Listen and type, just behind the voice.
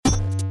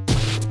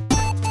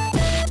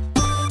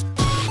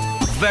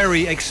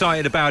very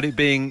excited about it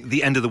being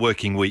the end of the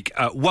working week.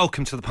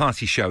 Welcome to the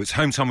party show. It's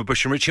Home Time with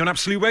Bush and Richie on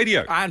Absolute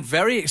Radio. And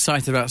very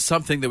excited about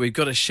something that we've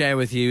got to share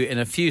with you in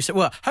a few...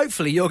 Well,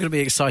 hopefully you're going to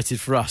be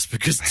excited for us,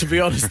 because, to be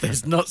honest,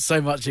 there's not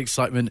so much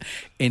excitement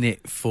in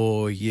it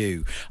for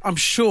you. I'm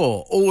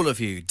sure all of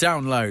you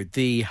download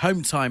the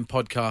Home Time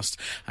podcast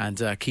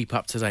and keep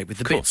up to date with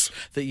the bits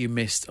that you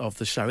missed of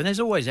the show. And there's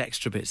always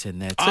extra bits in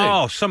there too.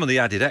 Oh, some of the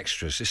added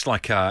extras. It's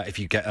like if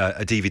you get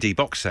a DVD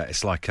box set,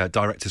 it's like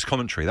director's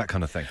commentary, that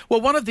kind of thing. Well,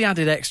 one of the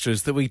added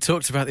extras that we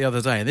talked about the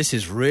other day, and this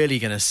is really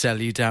going to sell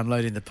you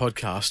downloading the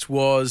podcast,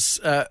 was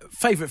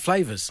favourite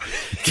flavours.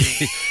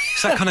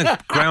 It's that kind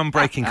of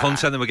groundbreaking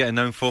content that we're getting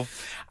known for.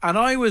 And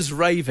I was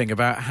raving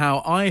about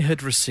how I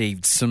had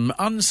received some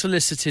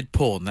unsolicited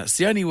porn. That's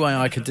the only way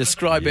I could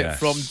describe it,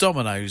 from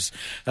Domino's,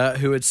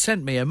 who had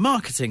sent me a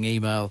marketing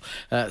email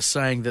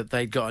saying that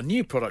they'd got a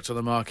new product on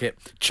the market,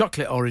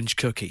 chocolate orange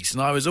cookies,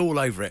 and I was all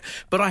over it.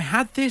 But I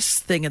had this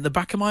thing in the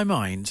back of my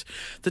mind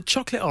that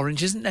chocolate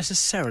orange isn't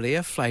necessarily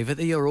a flavour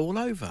that you're all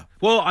over.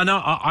 Well, I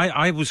know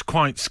I was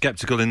quite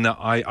sceptical in that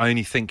I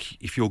only think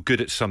if you're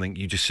good at something,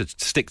 you just should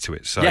stick to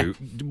it. So,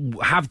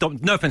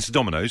 no offence to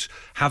Domino's,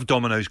 have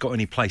Domino's got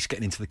any place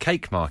getting into the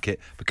cake market,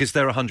 because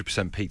they're 100%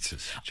 pizzas? Do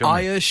you know what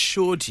I mean?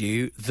 Assured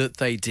you that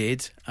they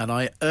did, and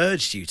I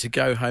urged you to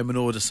go home and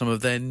order some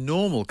of their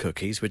normal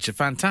cookies, which are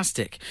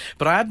fantastic.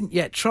 But I hadn't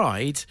yet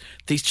tried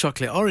these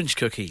chocolate orange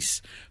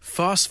cookies.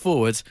 Fast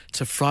forward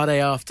to Friday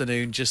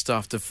afternoon, just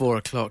after 4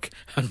 o'clock,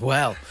 and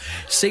well,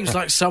 seems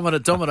like someone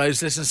at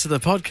Domino's listens to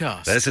the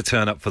podcast. There's a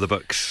turn up for the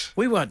books.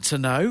 We weren't to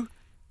know.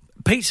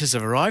 Pizzas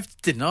have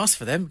arrived, didn't ask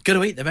for them, going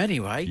to eat them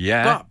anyway.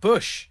 Yeah. But,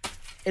 Bush,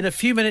 in a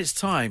few minutes'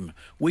 time,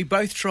 we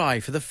both try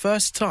for the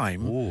first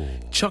time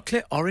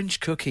chocolate orange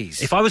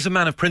cookies. If I was a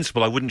man of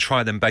principle, I wouldn't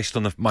try them based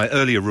on my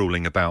earlier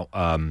ruling about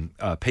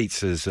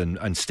pizzas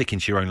and sticking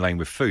to your own lane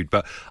with food.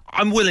 But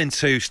I'm willing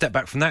to step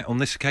back from that on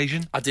this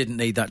occasion. I didn't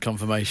need that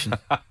confirmation.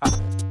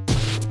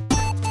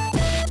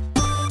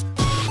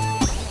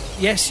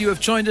 Yes, you have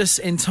joined us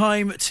in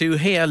time to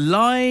hear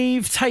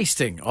live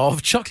tasting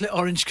of chocolate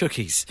orange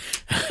cookies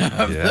that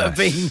have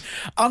been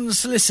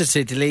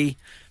unsolicitedly...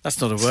 That's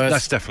not a word.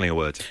 That's definitely a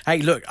word. Hey,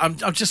 look, I'm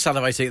just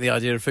salivating at the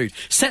idea of food.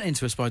 Sent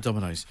into us by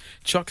Domino's.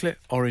 Chocolate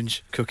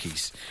orange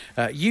cookies.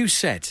 You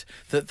said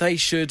that they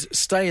should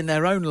stay in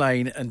their own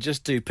lane and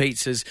just do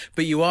pizzas,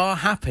 but you are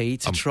happy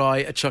to try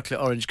a chocolate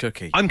orange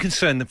cookie. I'm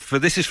concerned that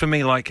this is for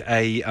me like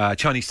a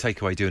Chinese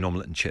takeaway doing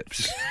omelette and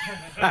chips.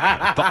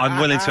 But I'm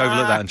willing to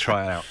overlook that and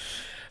try it out.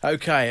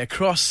 OK,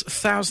 across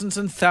thousands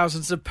and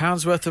thousands of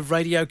pounds worth of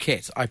radio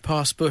kit, I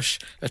pass Bush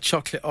a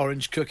chocolate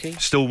orange cookie.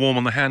 Still warm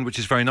on the hand, which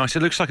is very nice. It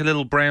looks like a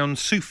little brown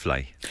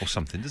souffle or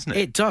something, doesn't it?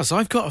 It does.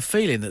 I've got a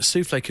feeling that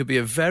souffle could be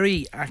a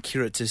very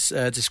accurate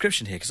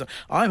description here, because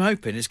I'm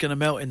hoping it's going to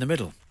melt in the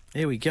middle.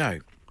 Here we go.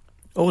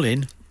 All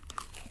in.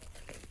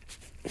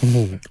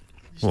 Oh,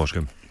 it's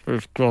good.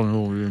 It's gone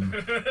all in.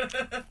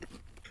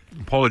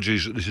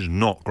 Apologies that this is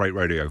not great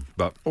radio,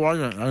 but... Oh, I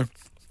don't know.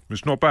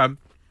 It's not bad.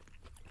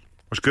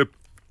 It's good.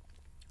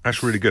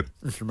 That's really good.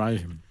 It's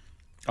amazing.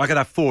 I could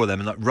have 4 of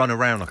them and run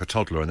around like a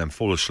toddler and then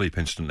fall asleep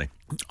instantly.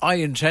 I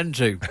intend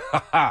to.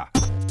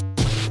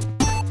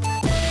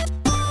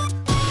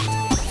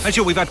 As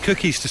you know, we've had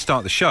cookies to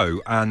start the show,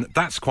 and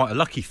that's quite a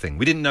lucky thing.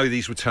 We didn't know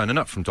these were turning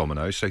up from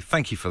Domino's, so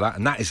thank you for that.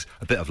 And that is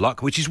a bit of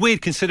luck, which is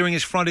weird considering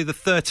it's Friday the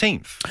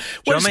 13th.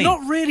 Well, it's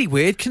not really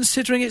weird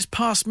considering it's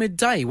past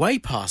midday, way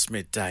past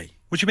midday.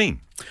 What do you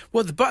mean?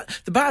 Well, the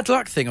bad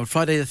luck thing on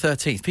Friday the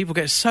 13th, people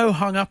get so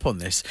hung up on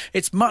this.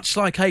 It's much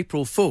like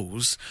April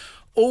Fool's.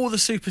 All the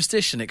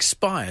superstition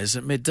expires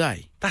at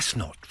midday. That's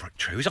not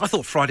true. I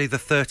thought Friday the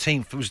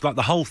 13th was like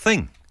the whole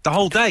thing. The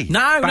whole day.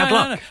 No. Bad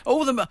luck.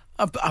 All them.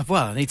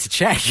 Well, I need to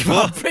check.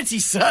 Well, I'm pretty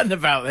certain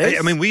about this.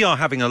 I mean, we are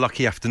having a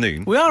lucky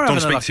afternoon. We are having a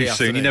lucky afternoon. Don't speak too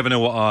soon. You never know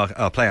what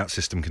our play-out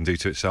system can do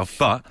to itself.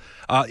 But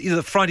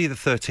the Friday the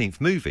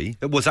 13th movie,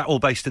 was that all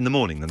based in the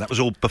morning then? That was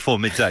all before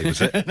midday, was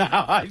it? No,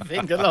 I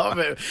think a lot of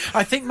it...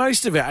 I think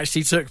most of it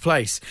actually took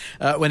place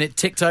when it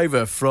ticked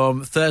over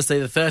from Thursday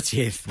the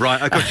 30th.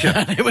 Right, I got you.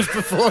 And it was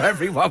before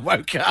everyone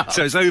woke up.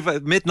 So it's over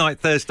midnight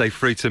Thursday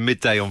through to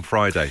midday on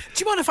Friday.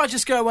 Do you mind if I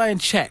just go away and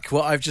check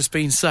what I've just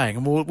been saying,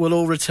 and we'll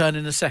all return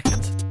in a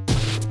second?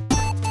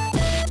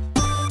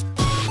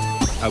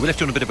 We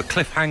left you on a bit of a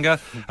cliffhanger.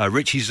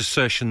 Richie's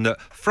assertion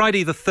that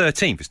Friday the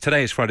 13th,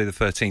 today is Friday the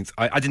 13th.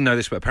 I didn't know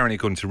this, but apparently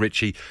according to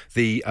Richie,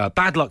 the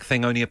bad luck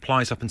thing only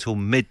applies up until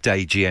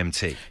midday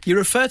GMT. You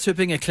refer to it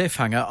being a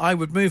cliffhanger. I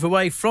would move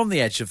away from the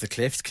edge of the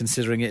cliff,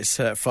 considering it's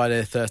Friday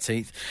the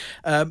 13th.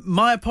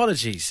 My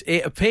apologies.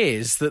 It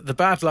appears that the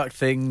bad luck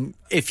thing,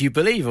 if you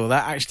believe all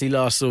that, actually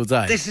lasts all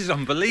day. This is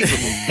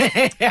unbelievable.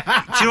 Do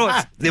you know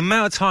what? The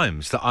amount of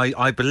times that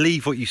I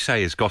believe what you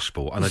say is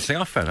gospel, and I say,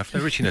 oh, fair enough,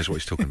 no, Richie knows what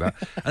he's talking about.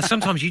 And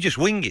sometimes sometimes you just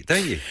wing it,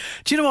 don't you?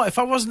 Do you know what? If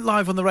I wasn't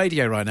live on the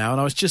radio right now and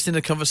I was just in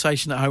a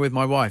conversation at home with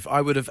my wife,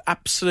 I wouldn't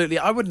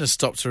have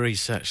stopped to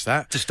research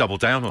that. Just double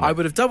down on it. I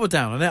would have doubled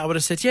down on it. I would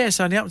have said, yes,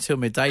 only up until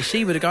midday.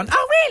 She would have gone,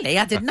 oh, really?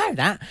 I didn't know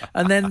that.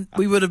 And then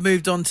we would have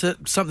moved on to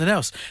something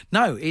else.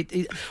 No,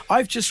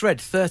 I've just read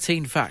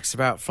 13 facts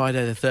about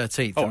Friday the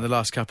 13th in the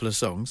last couple of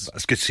songs.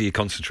 That's good to see you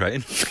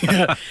concentrating.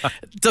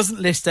 Doesn't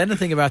list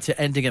anything about it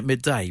ending at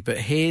midday, but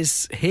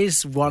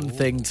here's one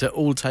thing to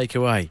all take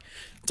away.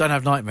 Don't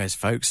have nightmares,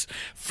 folks.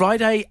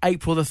 Friday,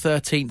 April the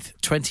 13th,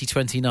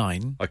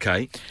 2029.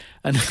 Okay.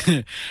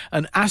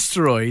 An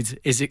asteroid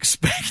is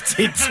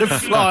expected to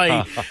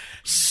fly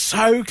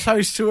so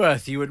close to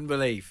Earth you wouldn't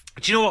believe.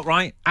 Do you know what,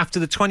 right? After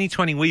the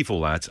 2020 we've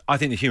all had, I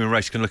think the human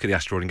race can look at the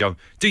asteroid and go,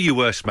 do your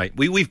worst, mate.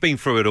 We've been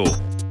through it all.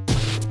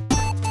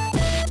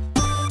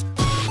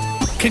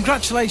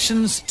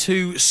 Congratulations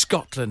to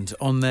Scotland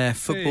on their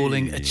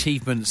footballing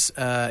achievements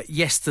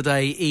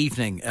yesterday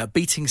evening,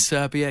 beating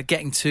Serbia,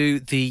 getting to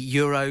the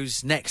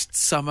Euros next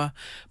summer.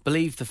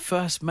 Believe the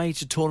first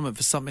major tournament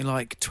for something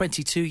like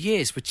 22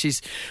 years, which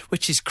is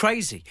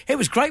crazy. It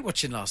was great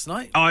watching last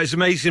night. Oh, it's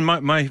amazing.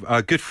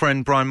 My good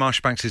friend Brian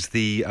Marshbanks is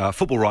the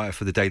football writer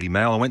for the Daily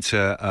Mail. I went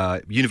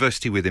to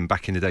university with him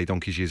back in the day,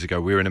 donkeys years ago.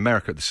 We were in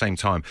America at the same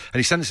time, and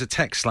he sent us a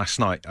text last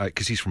night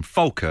because he's from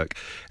Falkirk,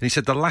 and he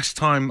said the last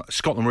time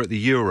Scotland were at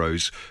the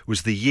Euros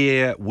was the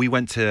year we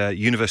went to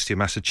University of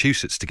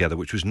Massachusetts together,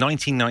 which was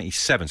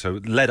 1997, so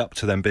it led up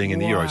to them being in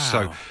the Euros.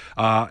 So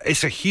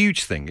it's a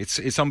huge thing.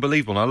 It's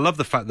unbelievable, and I love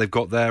the fact they've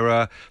got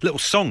their little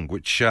song,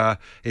 which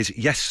is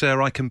Yes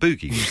Sir I Can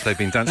Boogie, which they've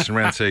been dancing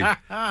around to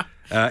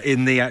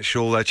in the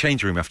actual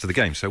change room after the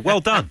game. So well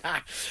done.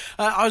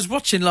 I was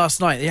watching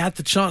last night. You had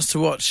the chance to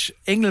watch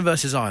England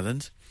versus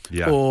Ireland.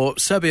 Yeah. Or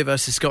Serbia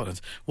versus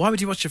Scotland. Why would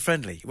you watch a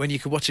friendly when you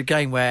could watch a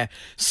game where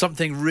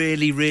something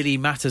really, really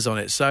matters on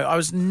it? So I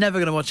was never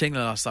going to watch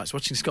England last night. I was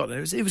watching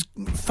Scotland. It was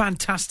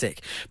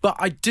fantastic. But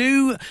I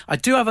do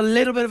have a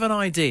little bit of an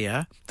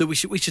idea that we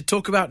should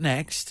talk about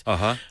next.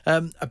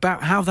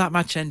 About how that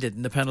match ended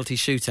in the penalty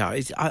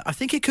shootout. I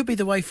think it could be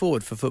the way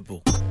forward for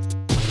football.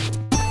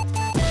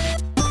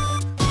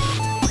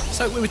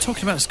 So we were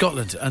talking about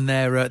Scotland and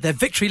their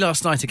victory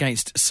last night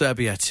against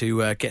Serbia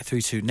to get through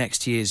to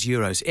next year's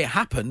Euros. It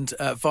happened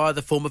via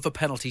the form of a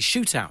penalty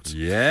shootout.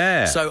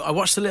 Yeah. So I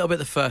watched a little bit of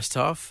the first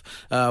half,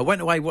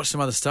 went away, watched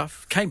some other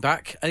stuff, came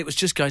back, and it was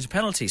just going to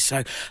penalties.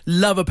 So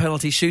love a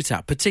penalty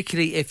shootout,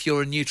 particularly if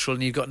you're a neutral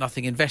and you've got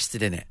nothing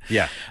invested in it.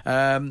 Yeah.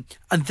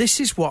 And this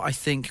is what I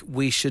think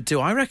we should do.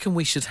 I reckon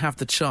we should have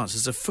the chance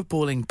as a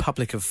footballing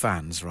public of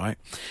fans, right?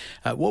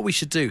 What we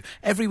should do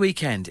every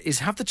weekend is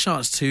have the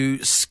chance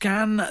to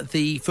scan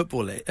the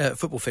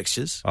football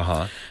fixtures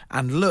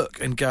and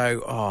look and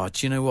go, oh,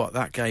 do you know what?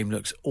 That game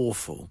looks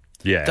awful.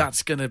 Yeah.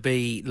 That's going to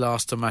be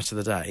last on match of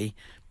the day.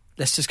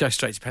 Let's just go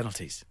straight to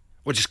penalties.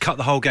 We'll just cut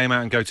the whole game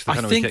out and go to the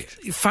penalty kick.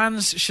 I think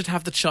fans should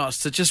have the chance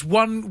to just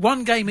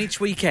one game each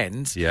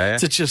weekend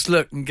to just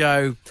look and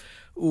go,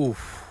 ooh,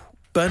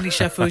 Burnley,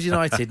 Sheffield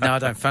United. No, I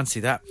don't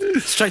fancy that.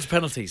 Straight to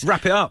penalties.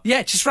 Wrap it up.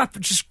 Yeah,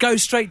 just go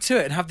straight to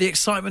it and have the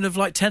excitement of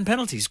like 10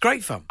 penalties.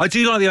 Great fun. I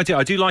do like the idea.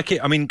 I do like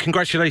it. I mean,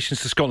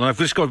 congratulations to Scotland. I've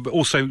just got to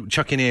also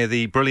chuck in here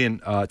the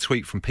brilliant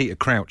tweet from Peter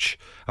Crouch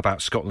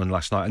about Scotland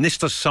last night. And this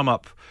does sum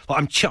up. Like,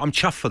 I'm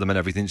chuffed for them and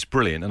everything. It's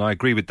brilliant. And I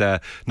agree with their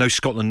no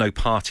Scotland, no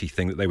party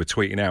thing that they were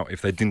tweeting out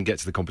if they didn't get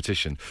to the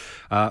competition.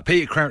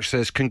 Peter Crouch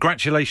says,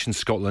 congratulations,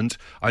 Scotland.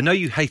 I know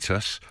you hate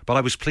us, but I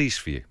was pleased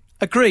for you.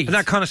 Agreed. And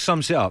that kind of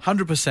sums it up.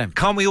 100%.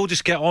 Can't we all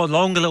just get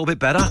along a little bit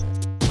better?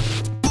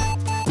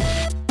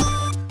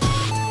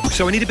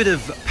 So I need a bit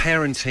of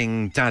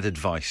parenting dad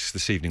advice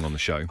this evening on the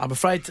show. I'm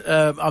afraid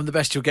I'm the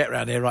best you'll get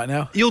around here right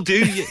now. You'll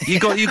do. You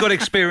got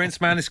experience,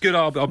 man. It's good.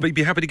 I'll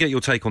be happy to get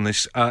your take on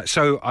this.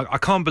 So I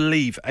can't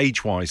believe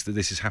age-wise that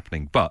this is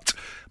happening, but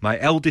my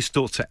eldest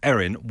daughter,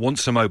 Erin,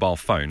 wants a mobile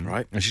phone.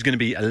 Right. And she's going to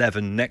be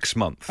 11 next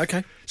month.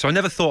 Okay. So I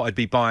never thought I'd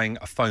be buying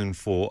a phone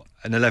for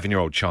an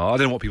 11-year-old child. I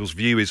don't know what people's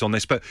view is on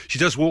this, but she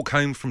does walk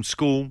home from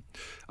school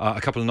a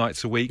couple of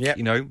nights a week. Yep.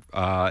 You know,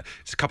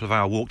 it's a couple of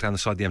hour walk down the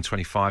side of the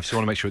M25. So I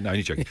want to make sure. No,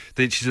 only joking.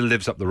 She still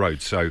lives up the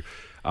road, so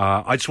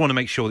I just want to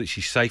make sure that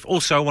she's safe.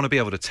 Also, I want to be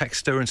able to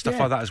text her and stuff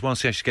like that as well,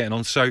 see how she's getting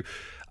on. So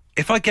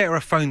if I get her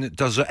a phone that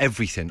does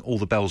everything, all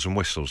the bells and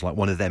whistles, like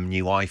one of them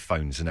new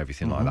iPhones and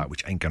everything like that,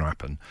 which ain't going to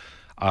happen,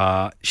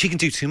 she can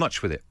do too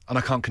much with it, and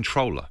I can't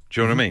control her.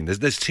 Do you know what I mean?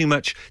 There's too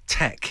much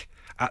tech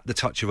at the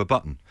touch of a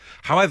button.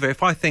 However,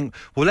 if I think,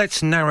 well,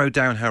 let's narrow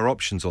down her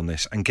options on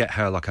this and get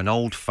her like an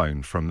old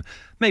phone from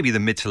maybe the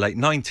mid to late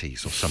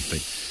 90s or something,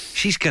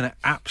 she's going to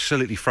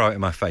absolutely throw it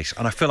in my face,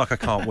 and I feel like I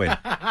can't win.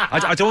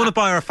 I don't want to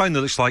buy her a phone that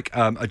looks like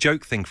a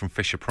joke thing from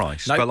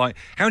Fisher-Price. Nope. But like,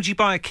 how do you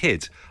buy a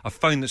kid a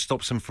phone that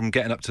stops them from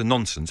getting up to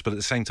nonsense, but at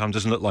the same time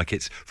doesn't look like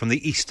it's from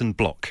the Eastern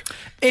Bloc?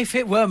 If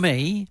it were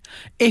me,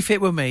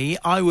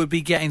 I would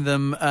be getting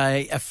them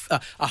a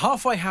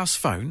halfway house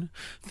phone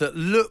that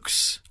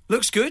looks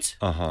Looks good.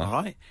 Uh-huh. All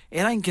right. It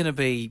ain't going to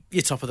be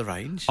your top of the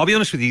range. I'll be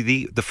honest with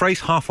you, the phrase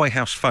halfway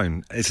house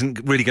phone isn't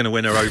really going to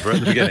win her over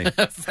at the beginning.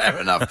 Fair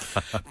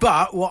enough.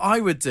 But what I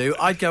would do,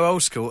 I'd go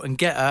old school and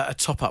get a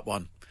top-up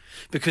one.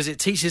 Because it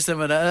teaches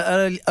them an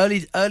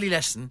early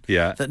lesson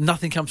that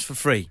nothing comes for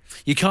free.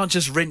 You can't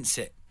just rinse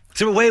it.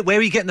 So where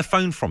are you getting the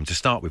phone from to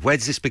start with? Where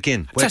does this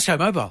begin? Tesco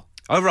Mobile.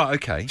 Oh, right,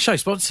 okay. Show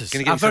sponsors.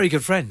 Our very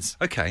good friends.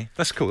 Okay,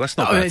 that's cool. That's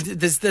not bad.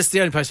 That's the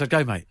only place I'd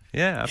go, mate.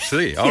 Yeah,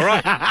 absolutely. All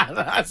right.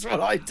 That's what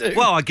I do.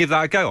 Well, I'll give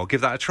that a go. I'll give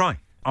that a try.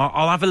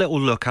 I'll have a little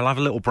look. I'll have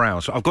a little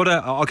browse. I'll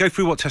go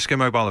through what Tesco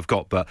Mobile have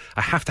got, but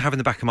I have to have in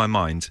the back of my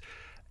mind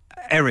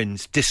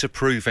Erin's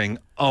disapproving,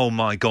 oh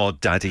my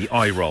God, Daddy,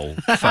 eye roll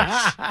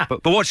face.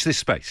 But watch this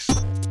space.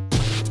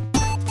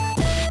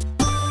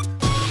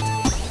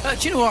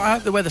 Do you know what? I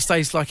hope the weather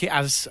stays like it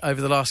has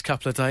over the last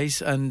couple of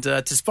days. And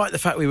despite the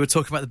fact we were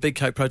talking about the Big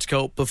Coat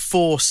Protocol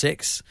before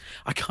 6,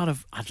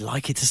 I'd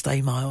like it to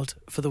stay mild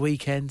for the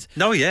weekend.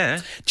 No,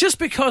 yeah. Just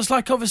because,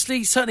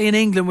 obviously, certainly in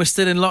England, we're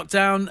still in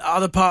lockdown.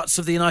 Other parts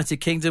of the United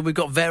Kingdom, we've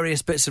got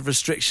various bits of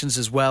restrictions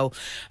as well.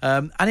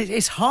 And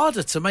it's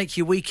harder to make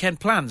your weekend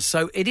plans.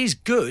 So it is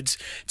good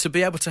to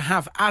be able to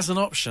have, as an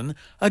option,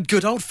 a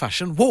good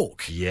old-fashioned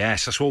walk.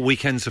 Yes, that's what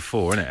weekends are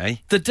for, isn't it, eh?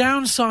 The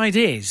downside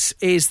is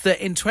that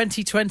in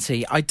 2020,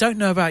 I don't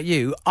know about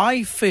you,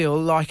 I feel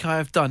like I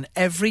have done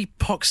every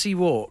poxy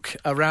walk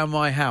around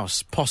my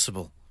house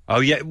possible.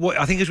 Oh, yeah.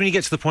 I think it's when you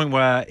get to the point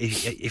where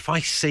if I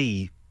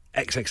see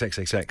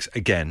XXXXX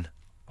again,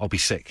 I'll be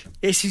sick.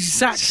 It's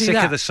exactly sick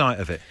that. of the sight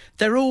of it.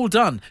 They're all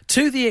done,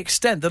 to the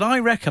extent that I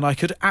reckon I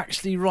could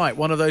actually write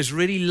one of those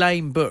really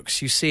lame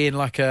books you see in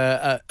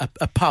a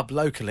pub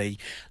locally.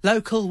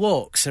 Local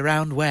walks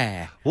around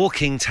where?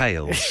 Walking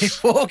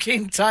Tales.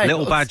 Walking Tales.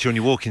 Little badge on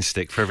your walking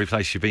stick for every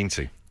place you've been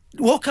to.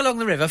 Walk along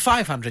the river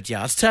 500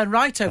 yards, turn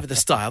right over the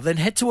stile, then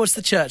head towards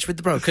the church with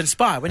the broken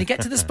spire. When you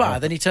get to the spire,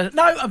 then you turn...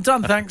 No, I'm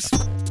done, thanks.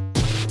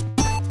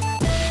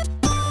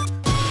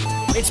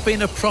 It's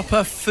been a proper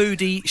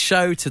foodie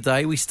show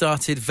today. We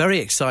started very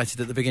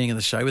excited at the beginning of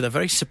the show with a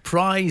very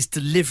surprise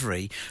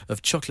delivery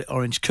of chocolate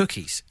orange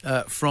cookies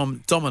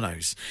from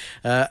Domino's.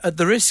 At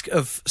the risk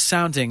of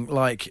sounding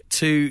like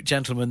two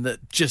gentlemen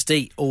that just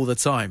eat all the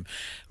time,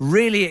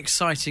 really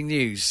exciting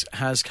news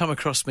has come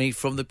across me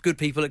from the good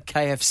people at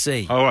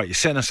KFC. All right, you're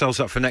setting ourselves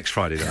up for next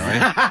Friday then, are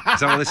you? Is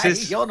that what this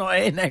is? You're not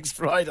here next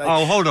Friday.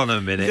 Oh, hold on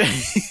a minute.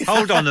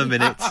 Hold on a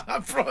minute.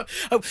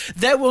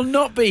 There will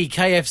not be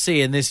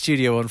KFC in this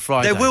studio on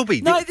Friday. There will be.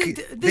 No,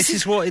 this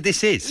is what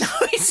this is. No,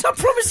 I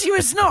promise you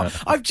it's not.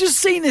 I've just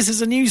seen this as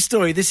a news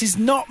story. This is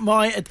not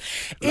my...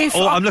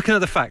 I'm looking at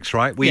the facts,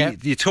 right?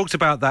 You talked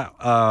about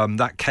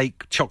that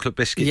cake chocolate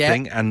biscuit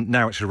thing, and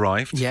now it's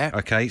arrived. Yeah.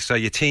 Okay, so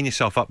you're teeing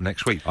yourself up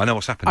next week. I know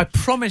what's happening. I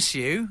promise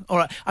you. All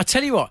right, I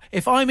tell you what,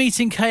 if I'm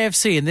eating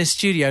KFC in this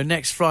studio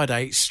next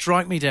Friday,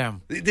 strike me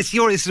down. This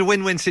is a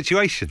win-win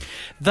situation.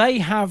 They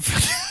have...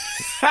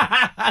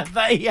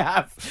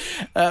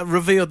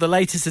 revealed the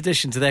latest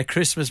addition to their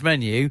Christmas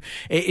menu.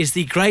 It is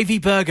the Gravy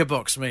Burger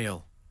Box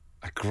meal.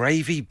 A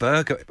gravy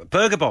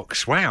burger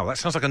box. Wow, that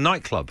sounds like a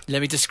nightclub.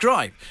 Let me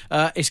describe.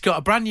 It's got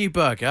a brand new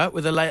burger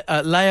with a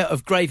layer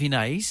of gravy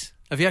mayonnaise.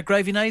 Have you had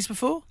gravy mayonnaise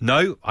before?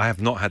 No, I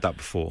have not had that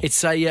before.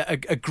 It's a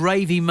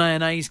gravy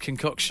mayonnaise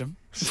concoction.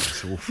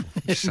 Sounds awful.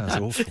 It sounds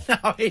awful.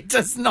 No, it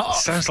does not. It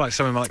sounds like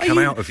something might come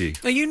out of you.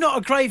 Are you not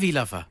a gravy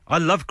lover? I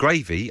love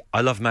gravy. I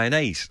love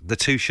mayonnaise. The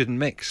two shouldn't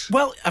mix.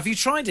 Well, have you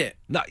tried it?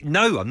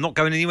 No, I'm not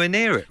going anywhere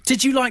near it.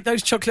 Did you like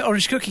those chocolate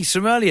orange cookies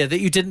from earlier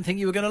that you didn't think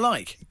you were going to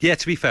like? Yeah,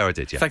 to be fair, I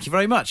did, yeah. Thank you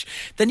very much.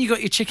 Then you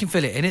got your chicken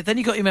fillet in it. Then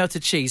you got your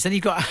melted cheese. Then you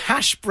got a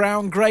hash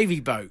brown gravy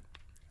boat.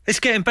 It's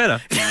getting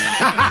better.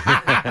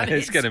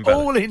 It's getting better.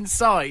 All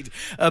inside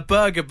a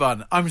burger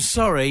bun. I'm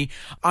sorry.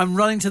 I'm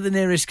running to the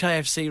nearest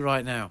KFC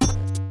right now.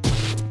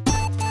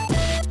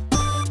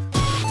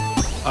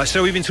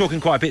 So we've been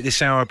talking quite a bit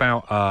this hour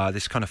about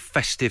this kind of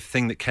festive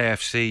thing that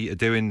KFC are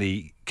doing,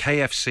 the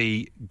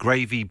KFC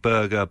Gravy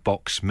Burger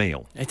Box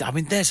meal.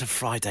 There's a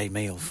Friday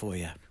meal for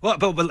you. Well,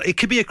 but it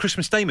could be a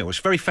Christmas Day meal. It's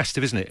very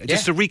festive, isn't it? Yeah.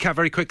 Just to recap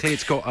very quickly,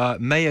 it's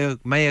got mayo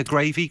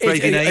gravy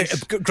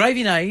nays.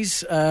 Gravy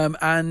nays,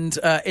 and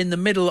in the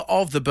middle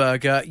of the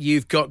burger,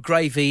 you've got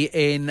gravy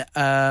in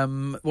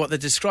what they're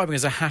describing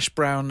as a hash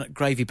brown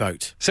gravy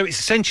boat. So it's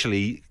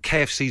essentially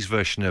KFC's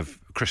version of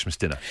Christmas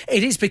dinner.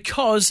 It is,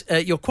 because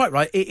you're quite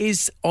right, it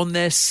is on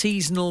their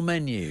seasonal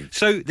menu.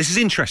 So this is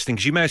interesting,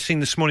 because you may have seen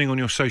this morning on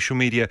your social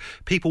media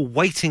people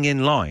waiting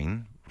in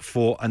line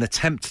for an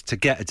attempt to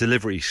get a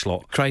delivery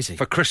slot. Crazy.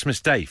 For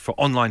Christmas Day, for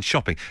online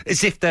shopping,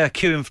 as if they're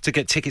queuing to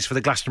get tickets for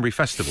the Glastonbury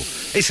Festival.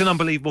 It's an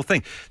unbelievable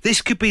thing.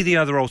 This could be the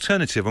other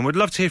alternative, and we'd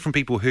love to hear from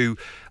people who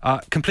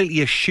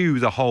completely eschew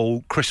the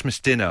whole Christmas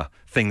dinner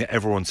thing that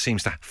everyone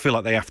seems to feel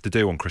like they have to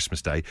do on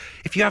Christmas Day.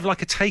 If you have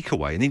like a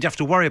takeaway and then you have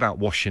to worry about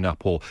washing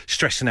up or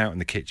stressing out in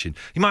the kitchen,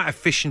 you might have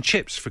fish and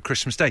chips for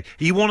Christmas Day.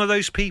 Are you one of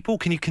those people?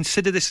 Can you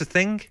consider this a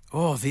thing?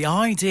 Oh, the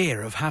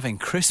idea of having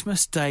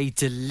Christmas Day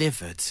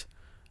delivered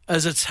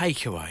as a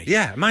takeaway.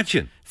 Yeah,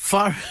 imagine.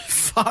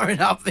 Firing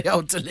up the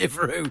old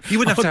Deliveroo. You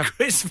wouldn't have to have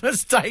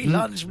Christmas Day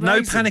lunch.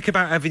 No panic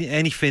about having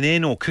anything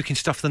in or cooking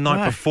stuff the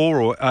night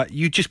before. Or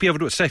you'd just be able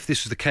to say, if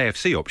this was the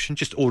KFC option,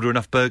 just order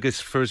enough burgers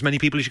for as many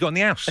people as you got in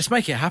the house. Let's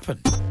make it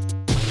happen.